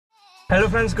Hello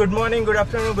friends, good morning, good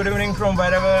afternoon, good evening from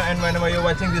wherever and whenever you're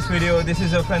watching this video. This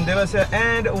is your friend Devas here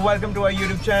and welcome to our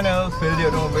YouTube channel, Fill the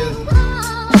Automobile.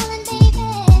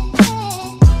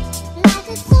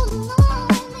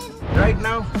 Right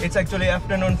now, it's actually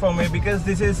afternoon for me because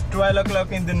this is 12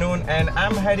 o'clock in the noon and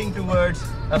I'm heading towards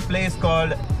a place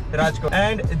called Rajkot.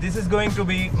 And this is going to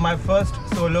be my first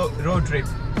solo road trip.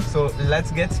 So let's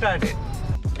get started.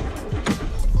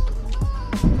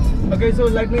 Okay, so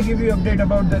let me give you an update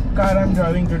about the car I'm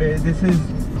driving today. This is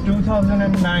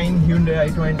 2009 Hyundai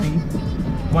i20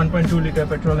 1.2 liter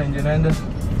petrol engine, and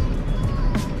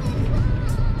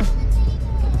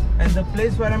the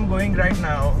place where I'm going right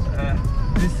now,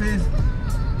 this is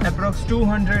approx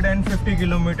 250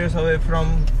 kilometers away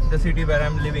from the city where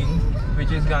I'm living,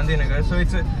 which is Gandhinagar. So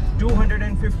it's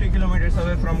 250 kilometers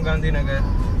away from Gandhinagar,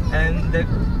 and the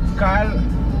car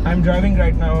I'm driving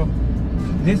right now,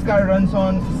 this car runs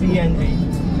on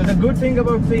CNG. So the good thing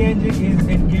about CNG is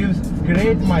it gives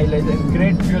great mileage and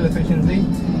great fuel efficiency,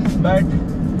 but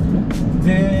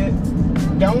the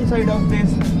downside of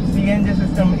this CNG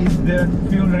system is the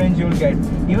fuel range you'll get.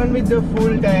 Even with the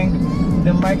full tank,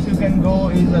 the max you can go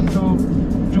is up to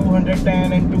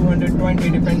 210 and 220,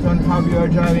 depends on how you are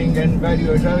driving and where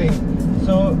you are driving.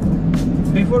 So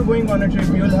before going on a trip,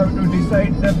 you'll have to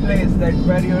decide the place that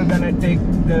where you're gonna take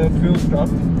the fuel stop.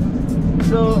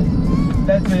 So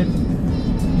that's it.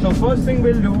 So first thing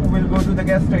we'll do, we'll go to the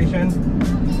gas station,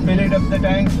 fill it up the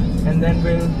tank, and then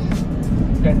we'll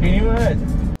continue ahead.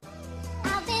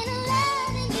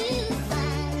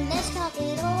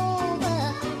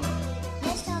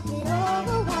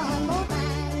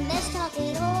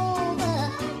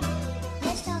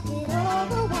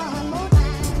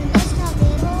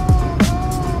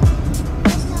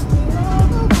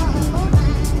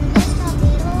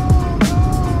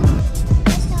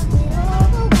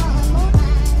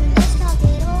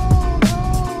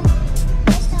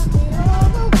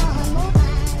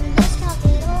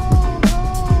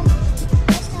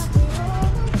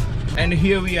 And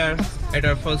here we are at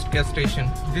our first gas station.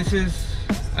 This is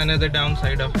another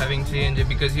downside of having CNG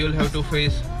because you'll have to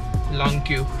face long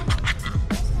queue.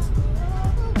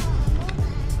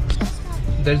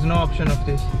 There's no option of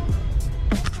this.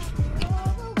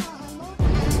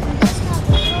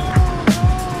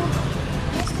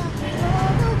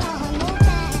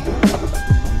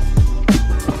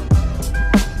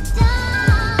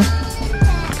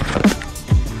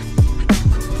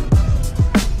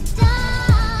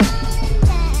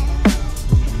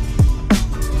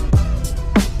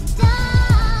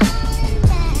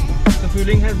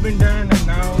 Fueling has been done and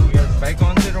now we are back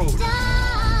on the road.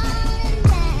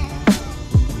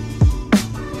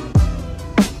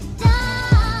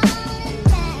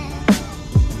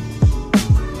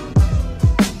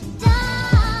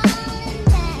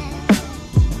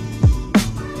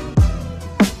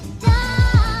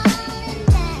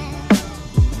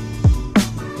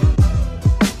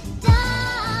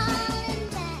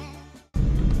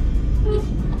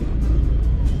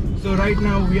 So right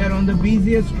now we are on the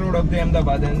busiest road of the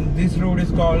Ahmedabad, and this road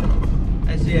is called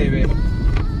SG Highway.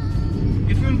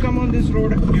 If you will come on this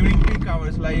road during peak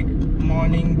hours like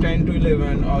morning 10 to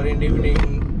 11 or in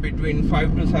evening between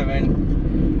 5 to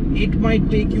 7, it might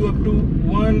take you up to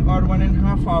 1 or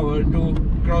 1.5 hours to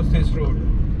cross this road.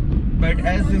 But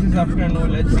as this is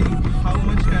afternoon, let's see how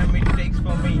much time it takes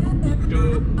for me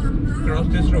to cross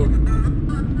this road.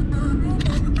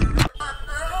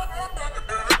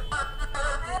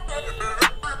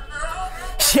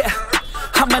 Yeah,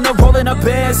 I'm in a rolling a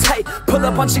biz, hey, pull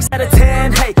up on chicks out of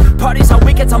 10, hey, parties on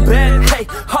weekends I'm bent, hey,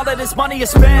 all of this money is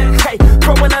spent, hey,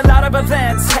 throwing a lot of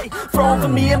events, hey, throwing for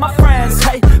me and my friends,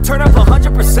 hey, turn up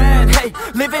 100%, hey,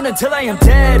 living until I am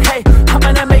dead, hey, I'm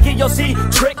gonna make it, you'll see,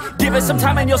 trick, give it some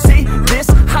time and you'll see, this,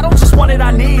 I don't just want it,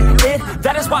 I need it,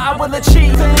 that is why I will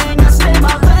achieve, I stay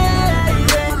my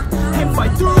lane, and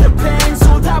fight through the pain,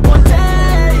 so that one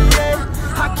day,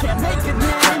 I can't make it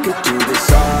now. I could do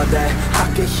this all day,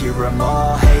 I could hear them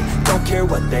all hate, don't care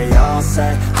what they all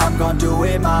say, I'm gonna do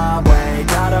it my way.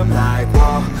 Got 'em like,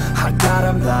 whoa, I got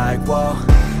 'em like, whoa,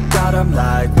 got 'em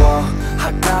like, whoa,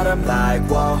 I got 'em like,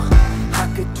 whoa,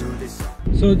 I could do this.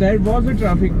 So there was a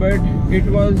traffic, but it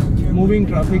was moving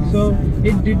traffic, so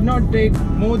it did not take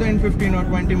more than 15 or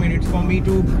 20 minutes for me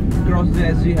to cross the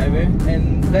SG highway,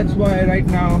 and that's why right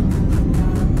now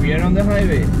we are on the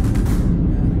highway.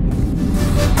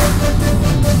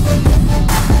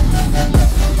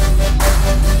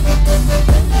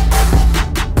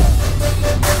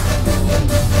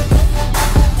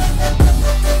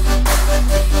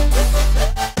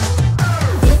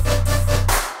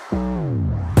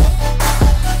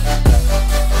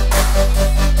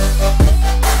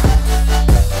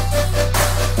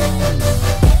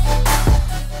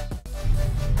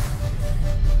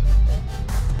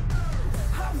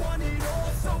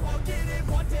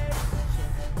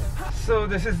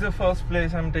 this is the first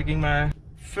place I'm taking my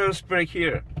first break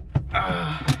here.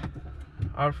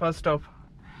 Our first stop,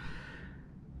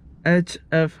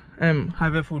 HFM,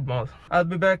 Highway Food Mall. I'll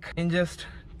be back in just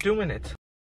 2 minutes.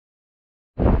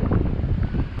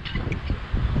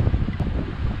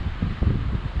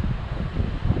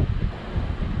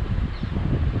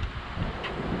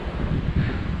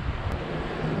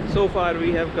 So far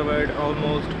we have covered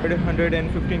almost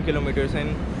 115 kilometers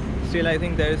and still I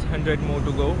think there is 100 more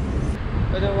to go.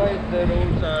 Otherwise the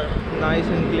roads are nice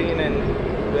and clean and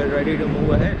we're ready to move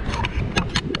ahead.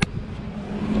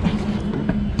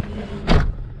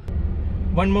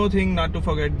 One more thing not to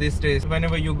forget these days,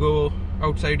 whenever you go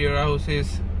outside your house,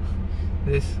 is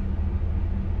this.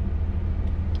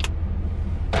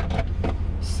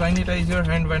 Sanitize your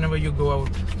hand whenever you go out.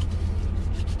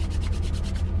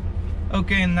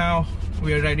 Okay, now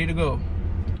we are ready to go.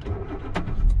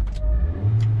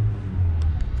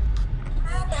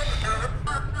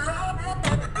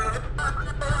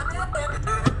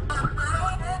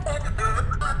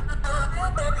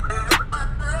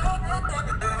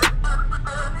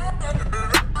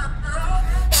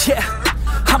 Yeah,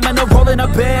 I'm in a rolling a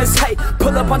biz, hey,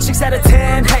 pull up on 6 out of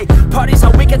 10, hey, parties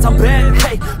on weekends I'm bent,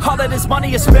 hey, all of this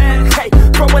money is spent, hey,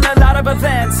 throwing a lot of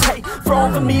events, hey, for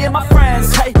all of me and my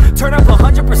friends, hey, turn up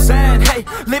 100%, hey,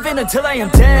 living until I am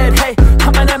dead, hey,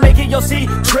 I'm gonna make it, you'll see,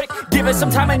 trick, give it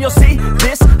some time and you'll see,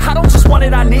 this, I don't just want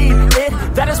it, I need it,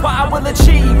 that is why I will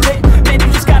achieve it, man,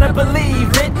 you just gotta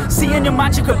believe it, see in your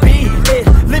mind you could be it,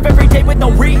 live every day with no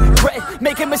regret,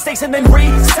 making mistakes and then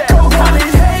reset, go on and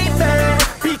hate that.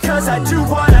 Because I do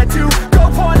what I do. Go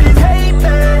on and hate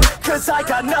me, cause I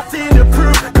got nothing to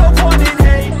prove. Go on and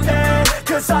hate me,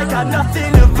 cause I got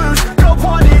nothing to lose. Go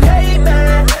on and hate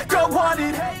me, go on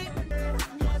and hate me.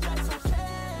 Yeah, that's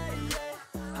okay,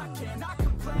 yeah. I cannot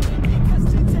complain because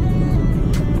today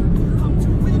I'm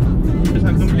doing my thing.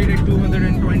 I've completed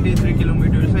 223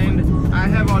 kilometers and I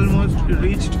have almost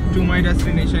reached to my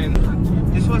destination.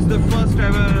 This was the first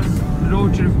ever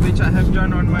road trip which I have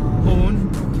done on my own.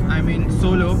 I mean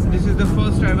solo. This is the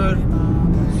first ever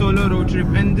solo road trip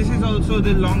and this is also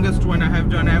the longest one I have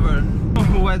done ever,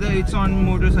 whether it's on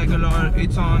motorcycle or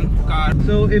it's on car.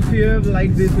 So if you have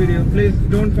liked this video, please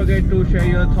don't forget to share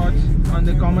your thoughts on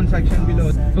the comment section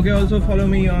below. Okay, also follow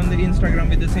me on the Instagram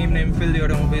with the same name, Phil the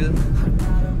Automobile.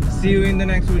 See you in the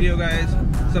next video guys.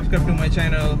 Subscribe to my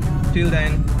channel. Till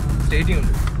then, stay tuned.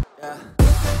 Yeah.